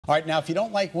All right, now if you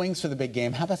don't like wings for the big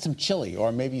game, how about some chili,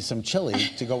 or maybe some chili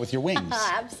to go with your wings?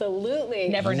 Absolutely.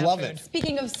 Never enough Love food. it.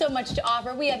 Speaking of so much to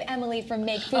offer, we have Emily from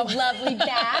Make Food Lovely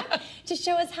back to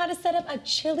show us how to set up a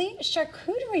chili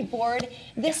charcuterie board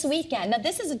this weekend. Now,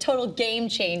 this is a total game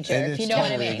changer, if you know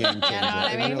what I mean. It is totally a game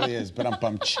changer. It really is.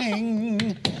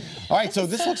 Ching. All right, so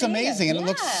this looks amazing, and it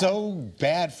looks so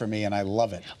bad for me, and I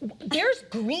love it. There's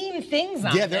green things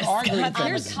on Yeah, there are green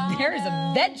things. There's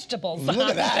vegetables on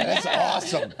Look at that. it. That's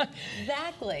awesome.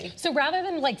 Exactly. So rather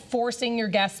than like forcing your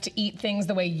guests to eat things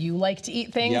the way you like to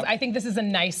eat things, I think this is a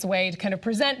nice way to kind of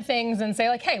present things and say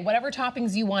like, hey, whatever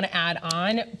toppings you want to add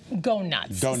on, go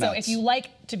nuts. Go nuts. So if you like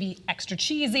to be extra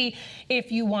cheesy,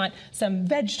 if you want some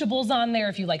vegetables on there,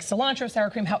 if you like cilantro,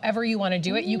 sour cream, however you want to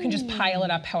do it, you can just pile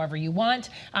it up however you want.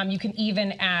 You can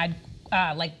even add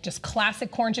like just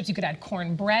classic corn chips. You could add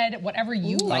cornbread, whatever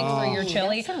you like for your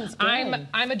chili. That sounds good.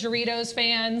 I'm a Doritos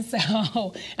fan,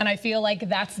 so, and I feel like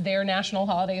that's their national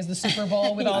holiday is the Super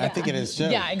Bowl with all I think it is too.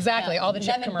 Yeah, exactly. All the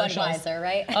chip Them and commercials. Budweiser,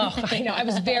 right? Oh, I know. I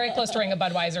was very close to wearing a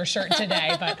Budweiser shirt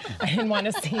today, but I didn't want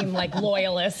to seem like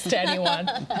loyalist to anyone.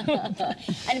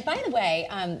 And by the way,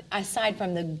 aside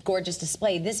from the gorgeous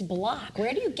display, this block,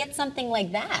 where do you get something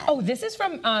like that? Oh, this is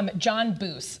from John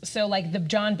Boos. So like the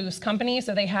John Boos company.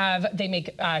 So they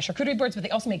make charcuterie boards, but they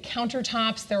also make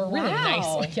countertops. They're really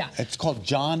nice. Yeah. It's called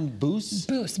John Boos?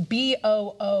 Boos,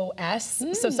 B-O-O-S.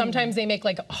 So sometimes they make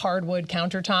like hardwood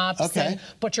countertops and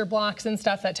butcher blocks and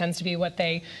stuff. That tends to be what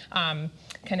they kind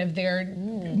of their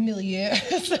milieu.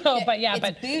 So, but yeah,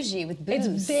 it's bougie with booze.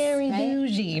 It's very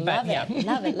bougie. Love but it,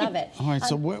 love it, love it. All right,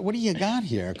 so what do you got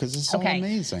here? Because it's so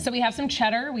amazing. So we have some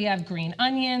cheddar, we have green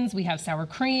onions, we have sour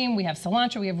cream, we have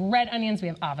cilantro, we have red onions, we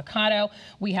have avocado,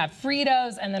 we have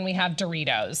Fritos, and then we have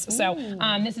Doritos. So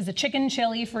this is a chicken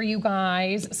chili for you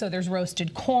guys. So there's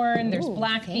roasted corn, there's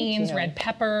black beans, red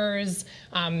peppers,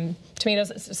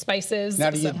 tomatoes, spices.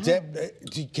 Now,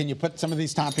 can you put some of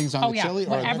these toppings on the chili?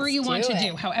 Whatever you want to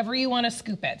do, however you want to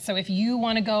scoop it. So if you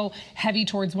want to go heavy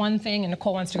towards one thing and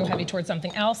Nicole wants to go heavy towards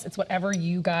something else, it's whatever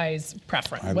you guys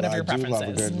prefer, whatever your preference is. I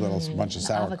do love a good little bunch of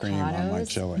sour cream on my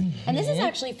chili. And this is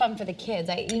actually fun for the kids.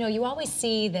 You always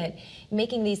see that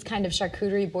making these kind of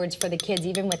charcuterie boards for the kids,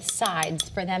 even with sides,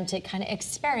 for them to kind of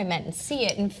experiment and see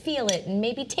it and feel it and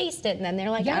maybe taste it, and then they're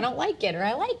like, I don't like it, or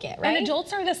I like it, right? And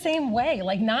adults are the same way.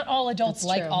 Like, not all adults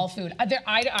like all food.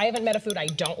 I haven't met a food I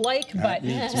don't like, but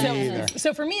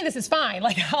so for me, this is fine.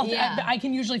 Like, I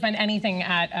can usually find anything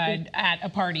at a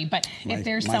party, but if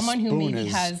there's someone who maybe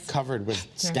has covered with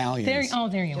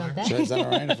scallions. There you are. Sure, is that all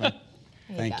right?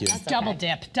 Thank you. Double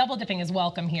dip. Double dipping is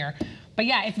welcome here. But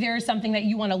yeah, if there's something that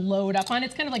you want to load up on,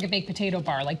 it's kind of like a baked potato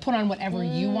bar. Like, put on whatever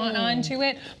you want onto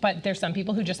it. But there's some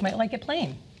people who just might like it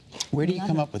plain. Where do you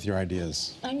come up with your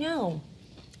ideas? I know.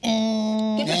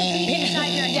 Give us a peek inside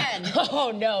your head.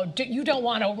 Oh no, you don't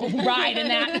want to ride in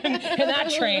that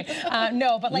train.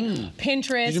 No, but like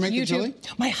Pinterest, did you make YouTube. The chili?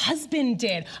 My husband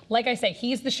did. Like I say,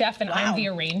 he's the chef and I'm the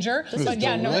arranger. So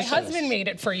yeah, no, my husband made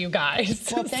it for you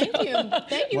guys. Well, thank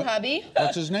you, hubby.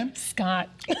 What's his name? Scott.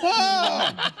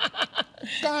 Oh,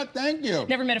 Scott, thank you.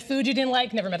 Never met a food you didn't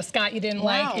like. Never met a Scott you didn't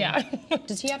like. Yeah.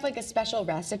 Does he have like a special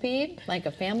recipe, like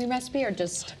a family recipe, or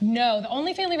just? No, the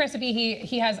only family recipe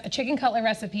he has a chicken cutlet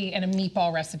recipe and a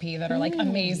meatball recipe that are like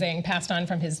amazing, passed on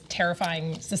from his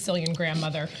terrifying Sicilian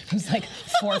grandmother, who's like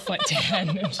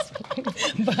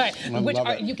 4'10". But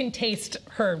you can taste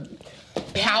her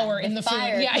power in the food.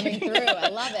 Coming through. I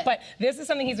love it. But this is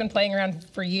something he's been playing around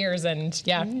for years, and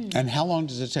And how long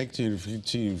does it take to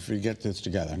get this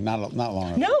together? Not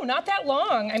long. No, not that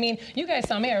long. I mean, you guys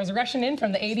saw me. I was rushing in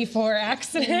from the '84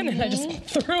 accident, and I just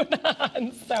threw it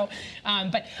on. So,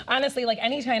 but honestly, like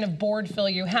any kind of board fill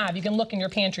you have, you can look in your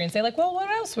pantry and say, like, well, what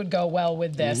else would go well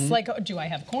with this? Like, do I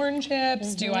have corn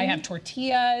chips? Do I have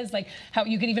tortillas? Like, how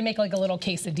you could even make like a little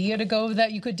quesadilla to go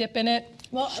that you could dip in it.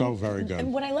 Well, so very good.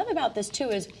 And what I love about this too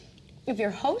is, if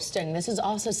you're hosting, this is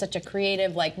also such a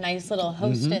creative, like, nice little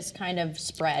hostess kind of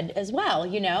spread as well.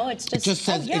 You know, it's just. It just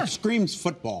says it screams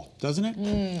football, doesn't it?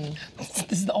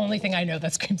 This is the only thing I know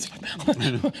that screams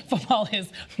football. Football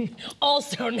is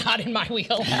also not in my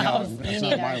wheelhouse. No, it's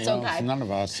not my wheelhouse. None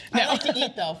of us. I like to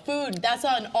eat though. Food, that's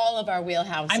on all of our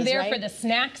wheelhouses. I'm there for the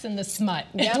snacks and the smut.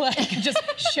 Yep. Like, just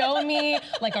show me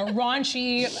like a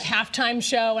raunchy halftime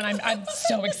show, and I'm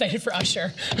so excited for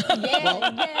Usher.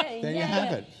 There you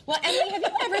have it. Well, Emily, have you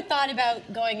ever thought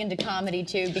about going into comedy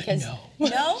too? Because no,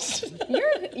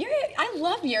 I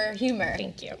love your humor.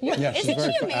 Thank you. Yeah, Isn't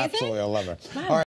she amazing? Absolutely, I love her. Wow. All right.